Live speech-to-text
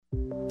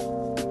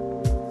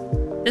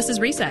This is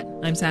Reset.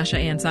 I'm Sasha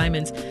Ann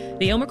Simons.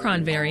 The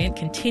Omicron variant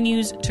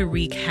continues to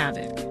wreak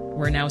havoc.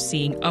 We're now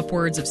seeing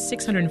upwards of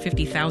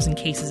 650,000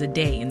 cases a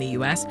day in the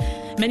U.S.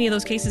 Many of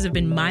those cases have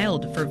been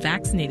mild for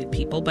vaccinated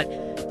people,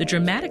 but the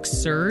dramatic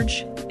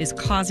surge is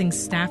causing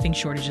staffing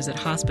shortages at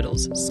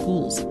hospitals,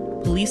 schools,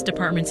 police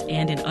departments,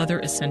 and in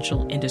other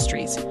essential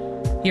industries.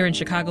 Here in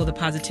Chicago, the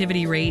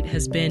positivity rate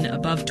has been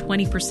above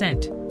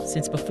 20%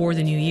 since before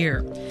the new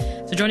year.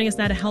 So joining us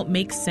now to help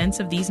make sense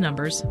of these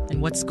numbers and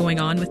what's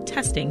going on with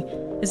testing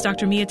is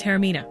Dr. Mia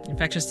Taormina,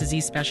 infectious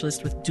disease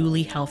specialist with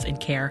Dooley Health and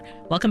Care.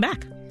 Welcome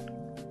back.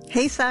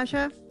 Hey,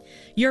 Sasha.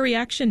 Your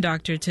reaction,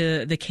 doctor,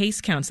 to the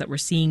case counts that we're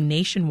seeing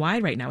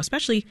nationwide right now,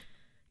 especially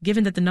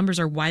given that the numbers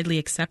are widely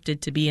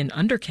accepted to be an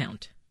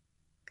undercount.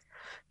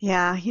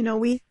 Yeah,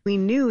 we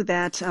knew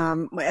that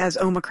as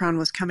Omicron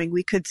was coming,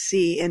 we could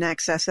see in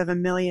excess of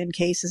 1 million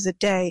cases a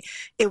day.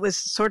 It was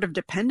sort of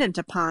dependent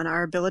upon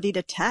our ability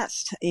to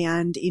test.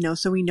 And,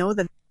 so we know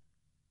that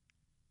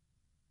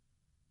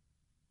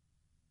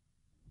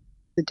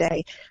the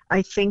day.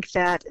 I think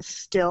that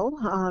still,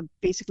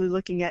 basically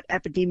looking at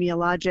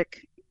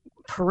epidemiologic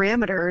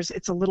parameters,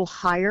 it's a little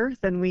higher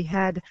than we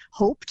had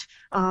hoped,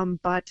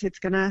 but it's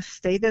going to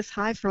stay this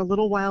high for a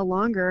little while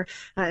longer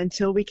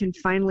until we can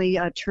finally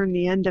turn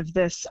the end of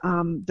this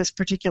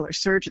particular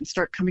surge and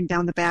start coming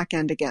down the back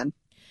end again.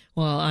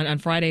 Well, on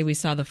Friday, we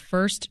saw the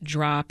first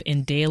drop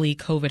in daily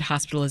COVID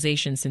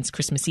hospitalizations since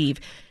Christmas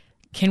Eve.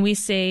 Can we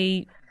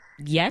say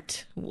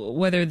yet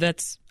whether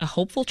that's a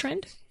hopeful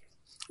trend?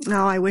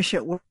 No, I wish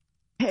it were.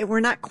 We're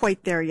not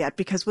quite there yet,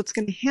 because what's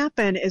going to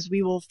happen is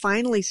we will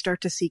finally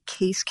start to see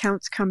case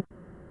counts come.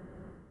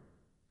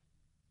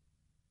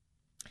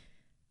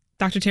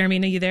 Dr.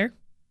 Taormina, you there?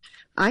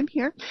 I'm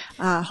here.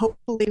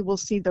 Hopefully we'll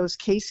see those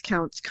case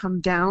counts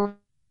come down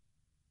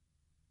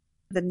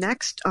the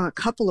next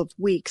couple of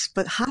weeks,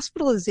 but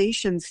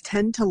hospitalizations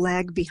tend to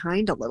lag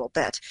behind a little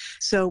bit.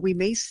 So we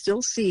may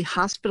still see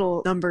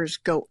hospital numbers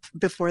go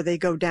before they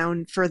go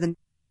down for the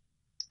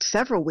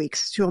several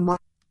weeks to a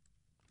month.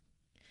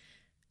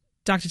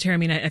 Dr.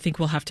 Taormina, I think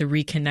we'll have to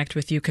reconnect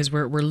with you because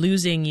we're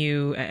losing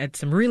you at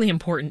some really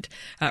important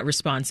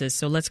responses.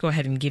 So let's go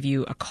ahead and give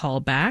you a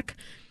call back.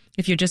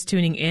 If you're just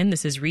tuning in,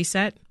 this is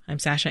Reset. I'm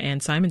Sasha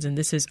Ann Simons, and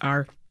this is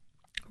our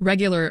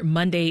regular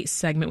Monday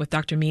segment with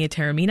Dr. Mia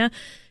Taormina.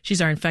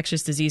 She's our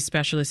infectious disease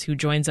specialist who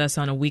joins us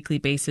on a weekly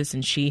basis,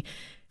 and she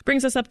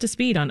brings us up to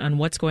speed on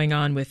what's going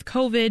on with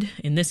COVID.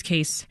 In this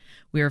case,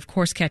 we are, of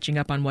course, catching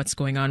up on what's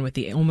going on with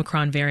the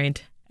Omicron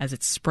variant as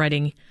it's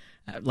spreading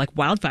like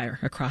wildfire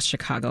across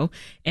Chicago.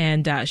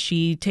 And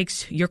she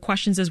takes your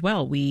questions as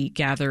well. We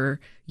gather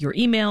your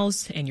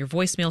emails and your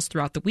voicemails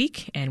throughout the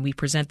week, and we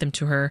present them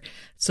to her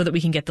so that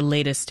we can get the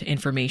latest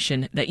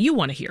information that you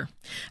want to hear.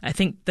 I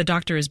think the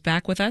doctor is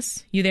back with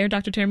us. You there,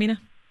 Dr. Taormina?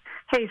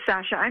 Hey,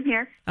 Sasha, I'm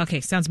here.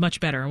 Okay, sounds much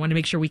better. I want to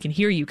make sure we can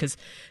hear you because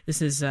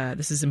this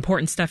is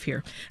important stuff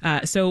here.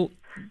 So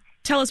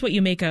tell us what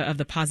you make of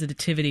the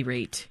positivity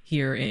rate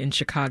here in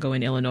Chicago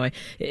and Illinois.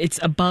 It's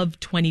above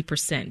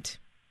 20%.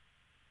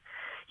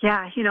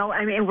 Yeah,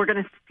 we're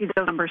going to see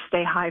those numbers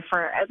stay high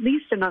for at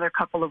least another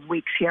couple of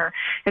weeks here.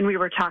 And we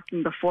were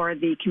talking before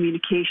the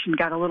communication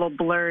got a little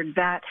blurred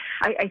that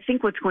I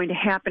think what's going to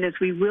happen is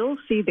we will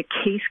see the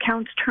case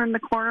counts turn the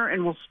corner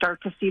and we'll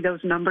start to see those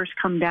numbers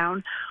come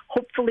down,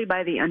 hopefully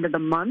by the end of the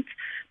month.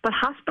 But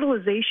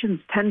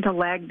hospitalizations tend to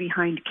lag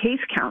behind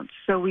case counts,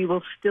 so we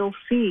will still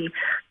see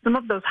some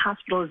of those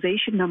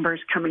hospitalization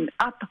numbers coming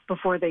up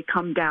before they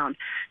come down.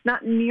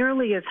 Not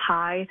nearly as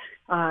high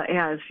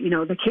as,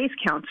 the case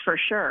counts for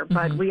sure,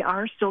 but we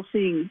are still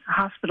seeing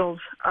hospitals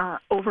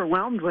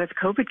overwhelmed with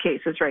COVID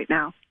cases right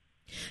now.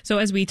 So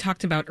as we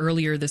talked about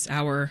earlier this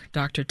hour,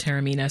 Dr.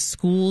 Taormina,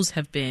 schools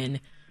have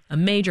been a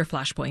major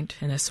flashpoint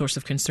and a source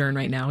of concern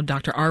right now.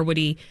 Dr.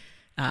 Arwady,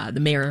 the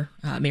mayor,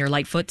 Mayor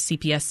Lightfoot,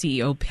 CPS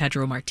CEO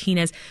Pedro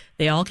Martinez,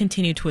 they all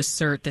continue to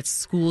assert that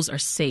schools are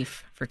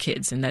safe for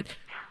kids and that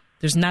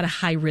there's not a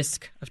high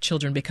risk of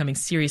children becoming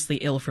seriously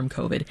ill from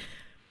COVID.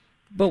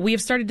 But we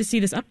have started to see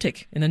this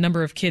uptick in the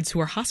number of kids who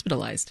are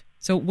hospitalized.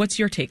 So what's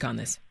your take on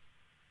this?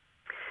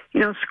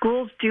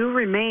 Schools do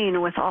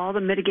remain, with all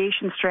the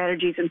mitigation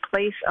strategies in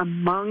place,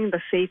 among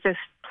the safest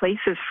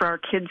places for our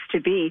kids to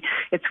be.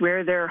 It's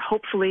where they're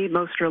hopefully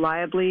most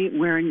reliably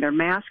wearing their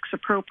masks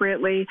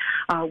appropriately,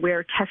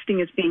 where testing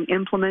is being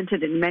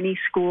implemented in many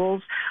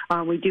schools.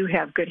 We do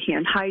have good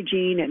hand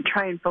hygiene and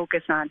try and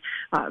focus on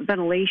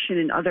ventilation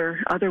and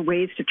other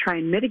ways to try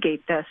and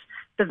mitigate this.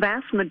 The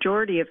vast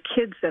majority of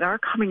kids that are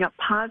coming up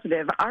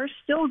positive are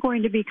still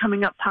going to be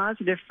coming up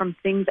positive from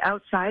things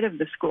outside of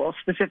the school,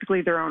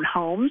 specifically their own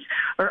homes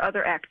or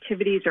other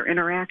activities or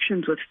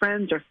interactions with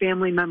friends or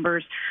family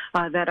members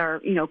that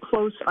are,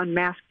 close,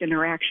 unmasked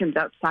interactions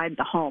outside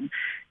the home.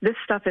 This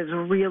stuff is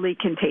really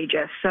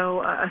contagious.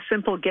 So a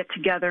simple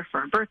get-together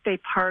for a birthday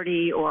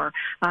party or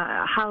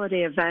a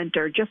holiday event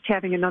or just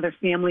having another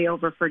family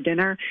over for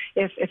dinner,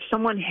 if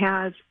someone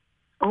has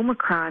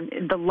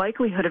Omicron, the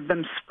likelihood of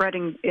them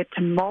spreading it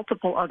to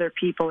multiple other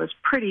people is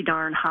pretty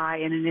darn high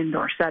in an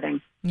indoor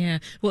setting. Yeah.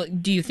 Well,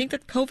 do you think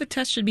that COVID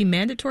tests should be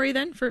mandatory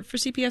then for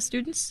CPS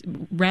students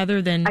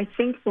rather than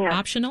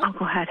optional? Oh,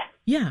 go ahead.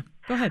 Yeah,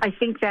 go ahead. I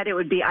think that it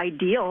would be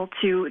ideal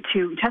to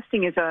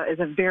testing is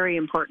a very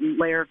important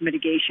layer of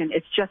mitigation.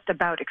 It's just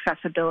about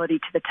accessibility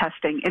to the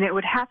testing, and it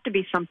would have to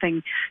be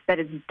something that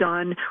is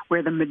done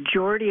where the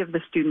majority of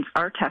the students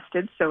are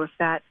tested. So if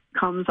that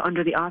comes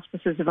under the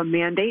auspices of a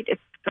mandate,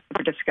 it's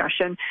a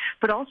discussion.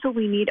 But also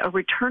we need a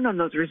return on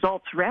those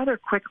results rather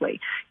quickly.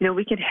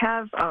 We could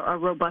have a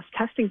robust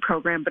testing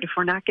program, but if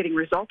we're not getting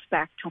results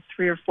back till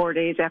 3 or 4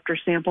 days after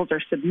samples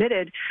are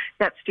submitted,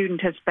 that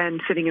student has been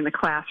sitting in the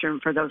classroom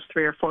for those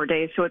 3 or 4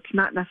 days. So it's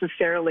not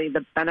necessarily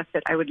the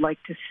benefit I would like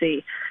to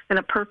see. In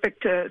a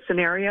perfect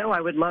scenario,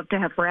 I would love to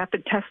have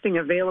rapid testing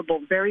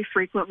available very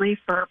frequently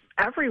for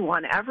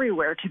everyone,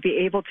 everywhere, to be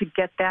able to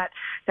get that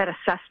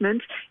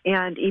assessment.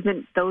 And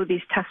even though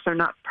these tests are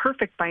not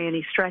perfect by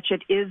any stretch,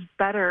 it is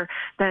better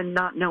than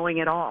not knowing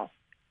at all.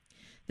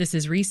 This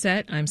is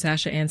Reset. I'm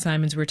Sasha Ann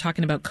Simons. We're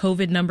talking about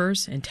COVID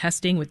numbers and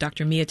testing with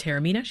Dr. Mia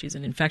Taormina. She's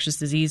an infectious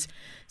disease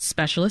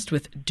specialist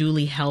with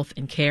Dooley Health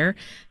and Care.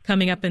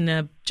 Coming up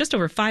in just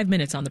over 5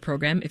 minutes on the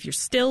program, if you're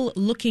still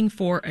looking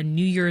for a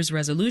New Year's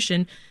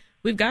resolution,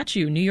 we've got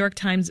you. New York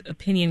Times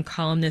opinion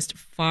columnist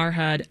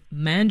Farhad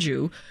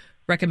Manjoo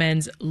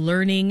recommends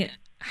learning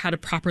how to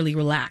properly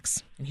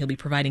relax, and he'll be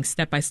providing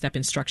step-by-step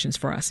instructions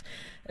for us.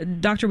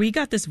 Doctor, we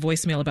got this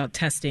voicemail about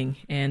testing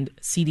and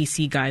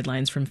CDC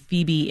guidelines from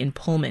Phoebe in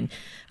Pullman.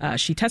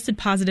 She tested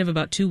positive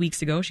about 2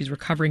 weeks ago. She's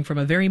recovering from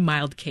a very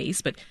mild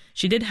case, but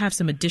she did have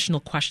some additional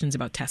questions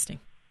about testing.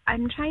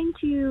 I'm trying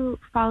to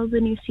follow the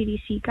new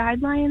CDC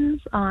guidelines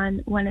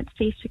on when it's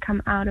safe to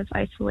come out of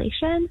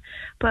isolation,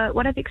 but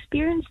what I've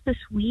experienced this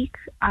week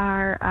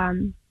are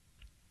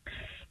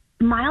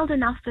mild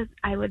enough that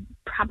I would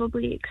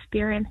probably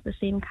experience the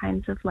same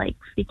kinds of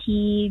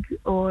fatigue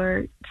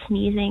or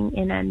sneezing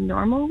in a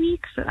normal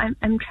week. So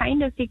I'm trying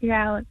to figure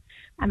out,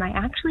 am I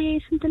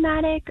actually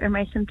asymptomatic? Are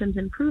my symptoms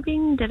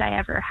improving? Did I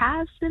ever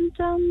have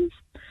symptoms?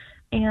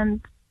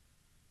 And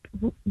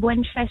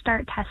when should I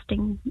start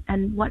testing?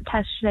 And what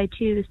test should I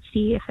choose to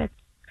see if it's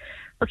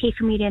okay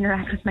for me to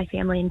interact with my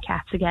family and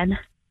cats again?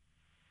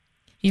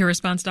 Your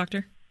response,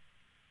 doctor?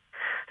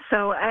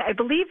 So I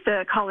believe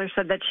the caller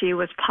said that she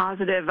was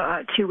positive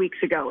 2 weeks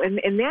ago.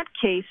 In that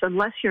case,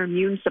 unless you're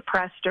immune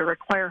suppressed or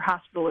require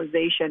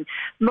hospitalization,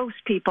 most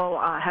people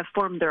have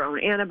formed their own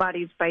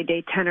antibodies by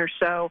day 10 or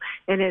so,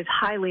 and it is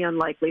highly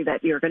unlikely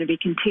that you're going to be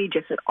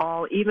contagious at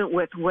all, even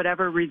with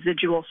whatever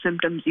residual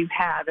symptoms you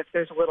have. If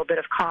there's a little bit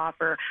of cough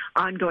or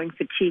ongoing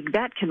fatigue,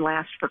 that can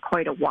last for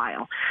quite a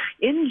while.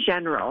 In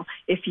general,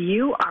 if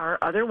you are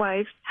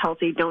otherwise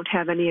healthy, don't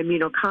have any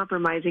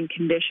immunocompromising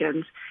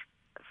conditions,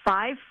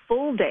 5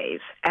 full days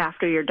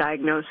after your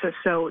diagnosis.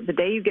 So the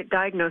day you get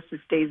diagnosed is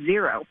day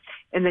 0,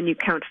 and then you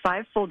count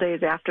 5 full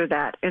days after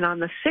that. And on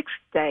the 6th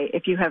day,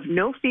 if you have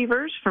no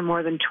fevers for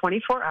more than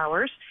 24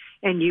 hours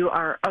and you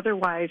are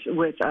otherwise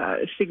with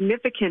a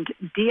significant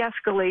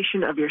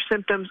de-escalation of your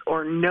symptoms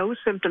or no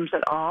symptoms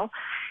at all,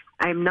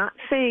 I'm not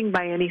saying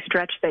by any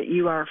stretch that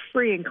you are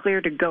free and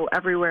clear to go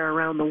everywhere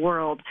around the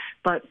world,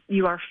 but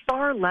you are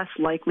far less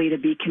likely to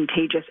be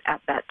contagious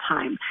at that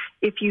time.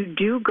 If you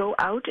do go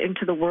out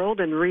into the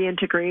world and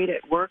reintegrate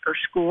at work or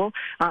school,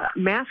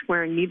 mask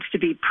wearing needs to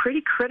be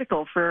pretty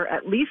critical for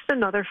at least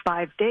another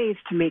 5 days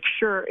to make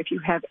sure if you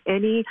have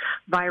any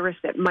virus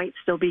that might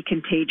still be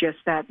contagious,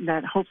 that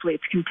hopefully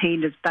it's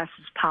contained as best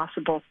as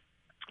possible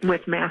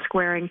with mask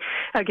wearing,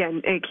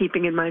 again,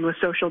 keeping in mind with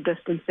social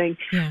distancing.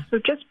 Yeah. So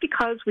just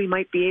because we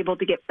might be able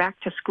to get back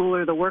to school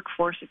or the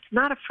workforce, it's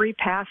not a free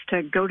pass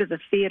to go to the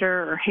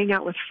theater or hang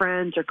out with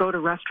friends or go to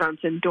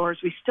restaurants indoors.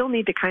 We still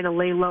need to kind of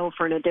lay low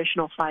for an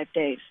additional 5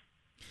 days.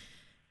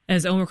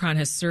 As Omicron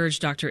has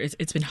surged, Doctor,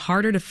 it's been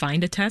harder to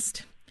find a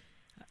test.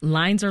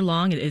 Lines are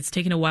long. It's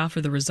taken a while for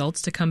the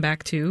results to come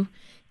back too.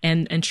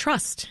 And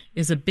trust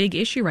is a big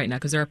issue right now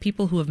because there are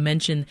people who have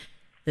mentioned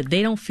that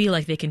they don't feel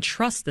like they can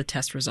trust the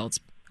test results,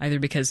 either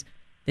because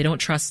they don't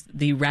trust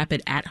the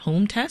rapid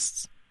at-home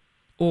tests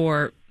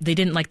or they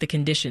didn't like the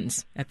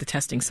conditions at the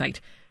testing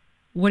site.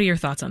 What are your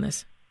thoughts on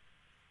this?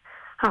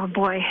 Oh,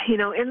 boy.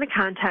 In the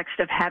context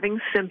of having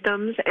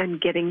symptoms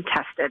and getting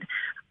tested,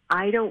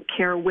 I don't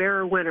care where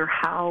or when or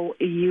how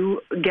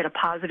you get a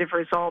positive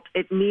result.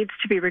 It needs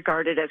to be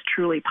regarded as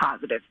truly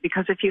positive,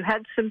 because if you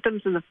had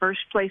symptoms in the first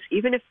place,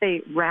 even if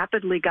they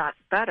rapidly got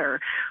better,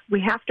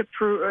 we have to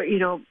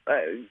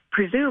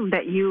presume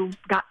that you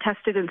got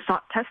tested and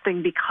sought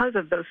testing because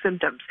of those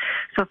symptoms.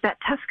 So if that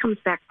test comes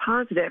back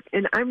positive,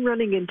 and I'm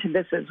running into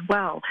this as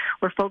well,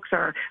 where folks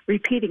are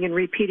repeating and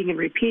repeating and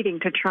repeating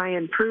to try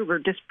and prove or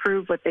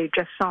disprove what they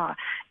just saw,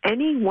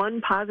 any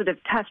one positive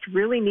test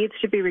really needs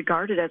to be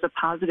regarded as a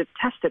positive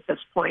test at this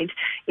point,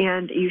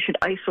 and you should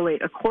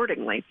isolate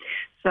accordingly.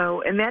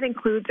 So, and that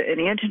includes an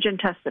antigen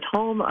test at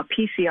home, a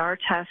PCR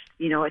test,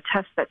 a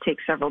test that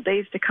takes several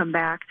days to come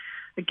back.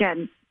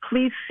 Again,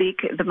 please seek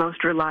the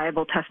most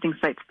reliable testing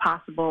sites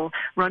possible,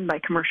 run by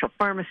commercial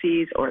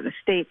pharmacies or the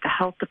state, the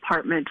health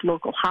department,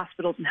 local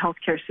hospitals and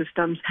healthcare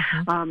systems,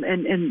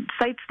 and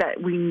sites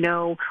that we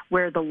know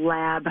where the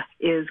lab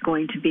is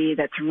going to be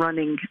that's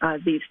running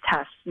these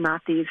tests,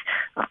 not these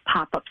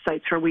pop-up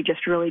sites where we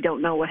just really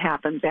don't know what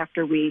happens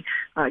after we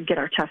get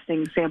our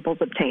testing samples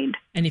obtained.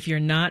 And if you're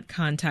not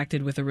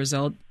contacted with a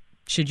result,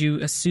 should you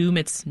assume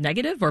it's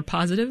negative or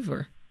positive?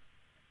 Or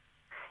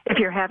if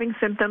you're having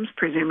symptoms,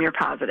 presume you're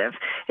positive.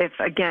 If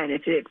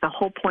the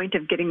whole point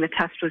of getting the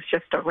test was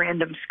just a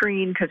random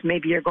screen because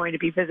maybe you're going to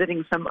be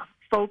visiting some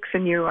folks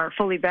and you are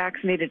fully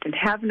vaccinated and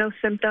have no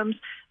symptoms,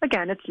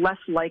 again, it's less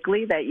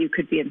likely that you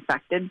could be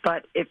infected.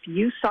 But if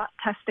you sought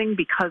testing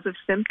because of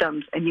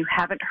symptoms and you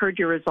haven't heard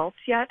your results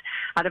yet,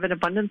 out of an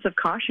abundance of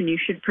caution, you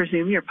should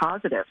presume you're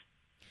positive.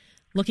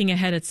 Looking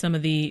ahead at some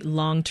of the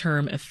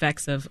long-term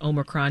effects of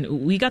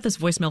Omicron, we got this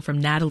voicemail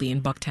from Natalie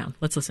in Bucktown.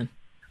 Let's listen.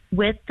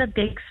 With the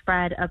big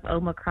spread of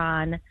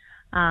Omicron,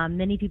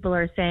 many people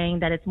are saying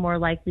that it's more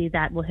likely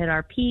that we'll hit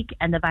our peak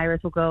and the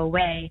virus will go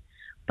away.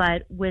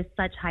 But with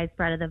such high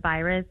spread of the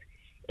virus,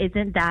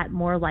 isn't that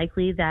more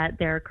likely that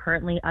there are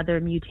currently other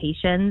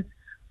mutations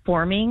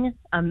forming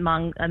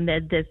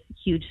amid this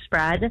huge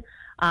spread?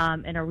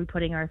 And are we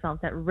putting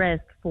ourselves at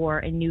risk for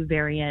a new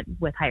variant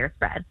with higher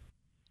spread?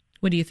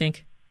 What do you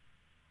think?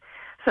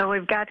 So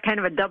we've got kind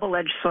of a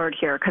double-edged sword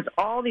here because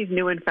all these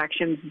new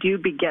infections do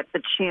beget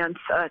the chance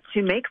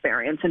to make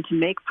variants and to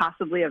make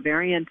possibly a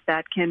variant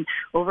that can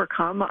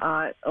overcome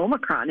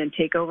Omicron and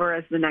take over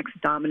as the next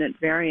dominant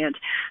variant.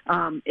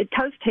 It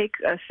does take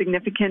a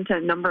significant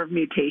number of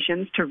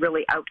mutations to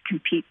really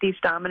outcompete these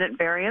dominant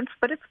variants,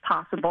 but it's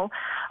possible.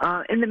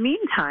 In the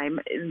meantime,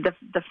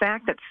 the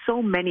fact that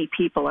so many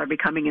people are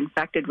becoming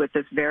infected with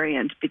this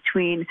variant,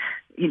 between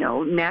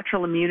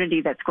natural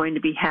immunity that's going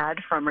to be had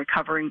from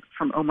recovering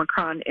from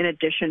Omicron, in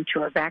addition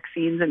to our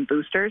vaccines and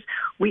boosters,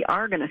 we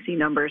are going to see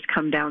numbers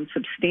come down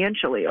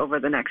substantially over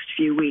the next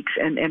few weeks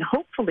and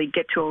hopefully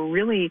get to a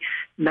really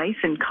nice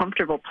and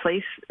comfortable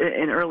place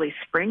in early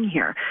spring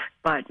here.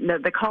 But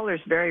the caller is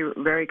very,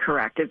 very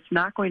correct. It's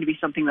not going to be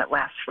something that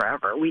lasts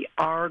forever. We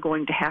are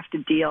going to have to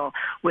deal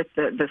with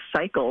the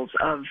cycles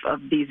of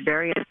these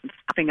variants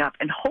popping up,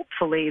 and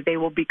hopefully they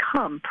will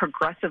become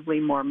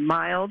progressively more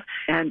mild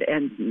and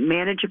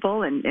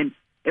manageable and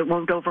it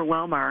won't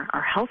overwhelm our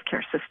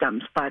healthcare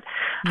systems. But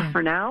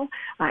for now,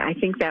 I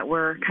think that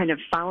we're kind of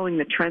following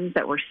the trends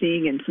that we're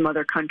seeing in some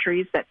other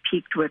countries that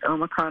peaked with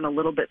Omicron a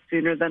little bit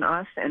sooner than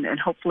us, and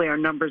hopefully our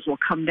numbers will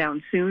come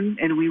down soon,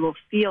 and we will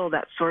feel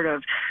that sort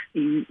of,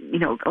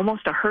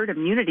 almost a herd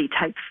immunity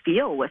type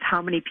feel with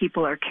how many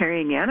people are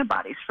carrying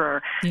antibodies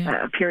for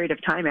a period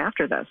of time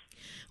after this.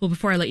 Well,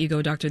 before I let you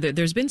go, Doctor,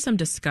 there's been some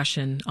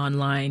discussion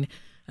online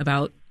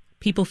about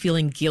people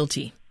feeling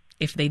guilty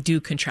if they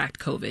do contract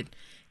COVID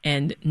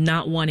and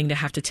not wanting to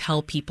have to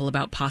tell people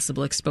about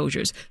possible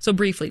exposures. So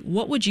briefly,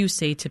 what would you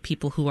say to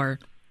people who are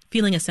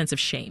feeling a sense of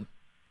shame?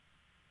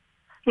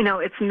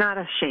 It's not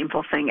a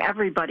shameful thing.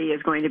 Everybody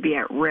is going to be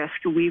at risk.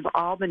 We've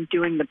all been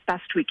doing the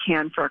best we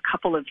can for a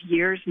couple of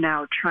years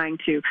now, trying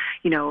to,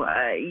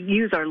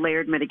 use our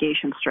layered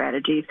mitigation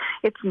strategies.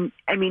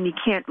 You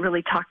can't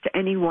really talk to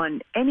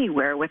anyone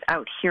anywhere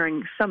without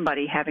hearing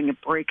somebody having a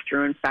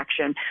breakthrough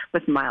infection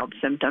with mild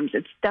symptoms.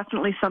 It's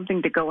definitely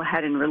something to go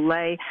ahead and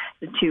relay,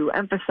 to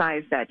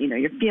emphasize that,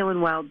 you're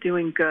feeling well,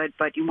 doing good,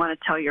 but you want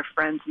to tell your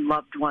friends and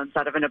loved ones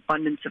out of an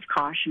abundance of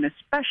caution,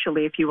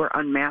 especially if you were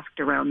unmasked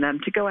around them,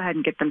 to go ahead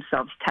and get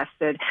themselves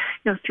tested,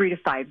 3 to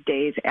 5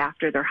 days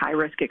after their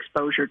high-risk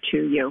exposure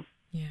to you.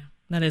 Yeah,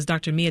 that is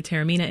Dr. Mia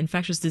Taormina,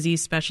 infectious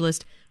disease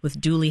specialist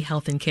with Dooley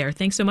Health and Care.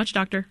 Thanks so much,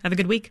 Doctor. Have a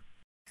good week.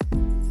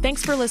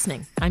 Thanks for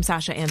listening. I'm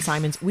Sasha Ann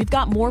Simons. We've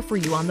got more for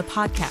you on the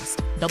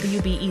podcast,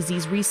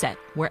 WBEZ's Reset,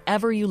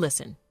 wherever you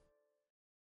listen.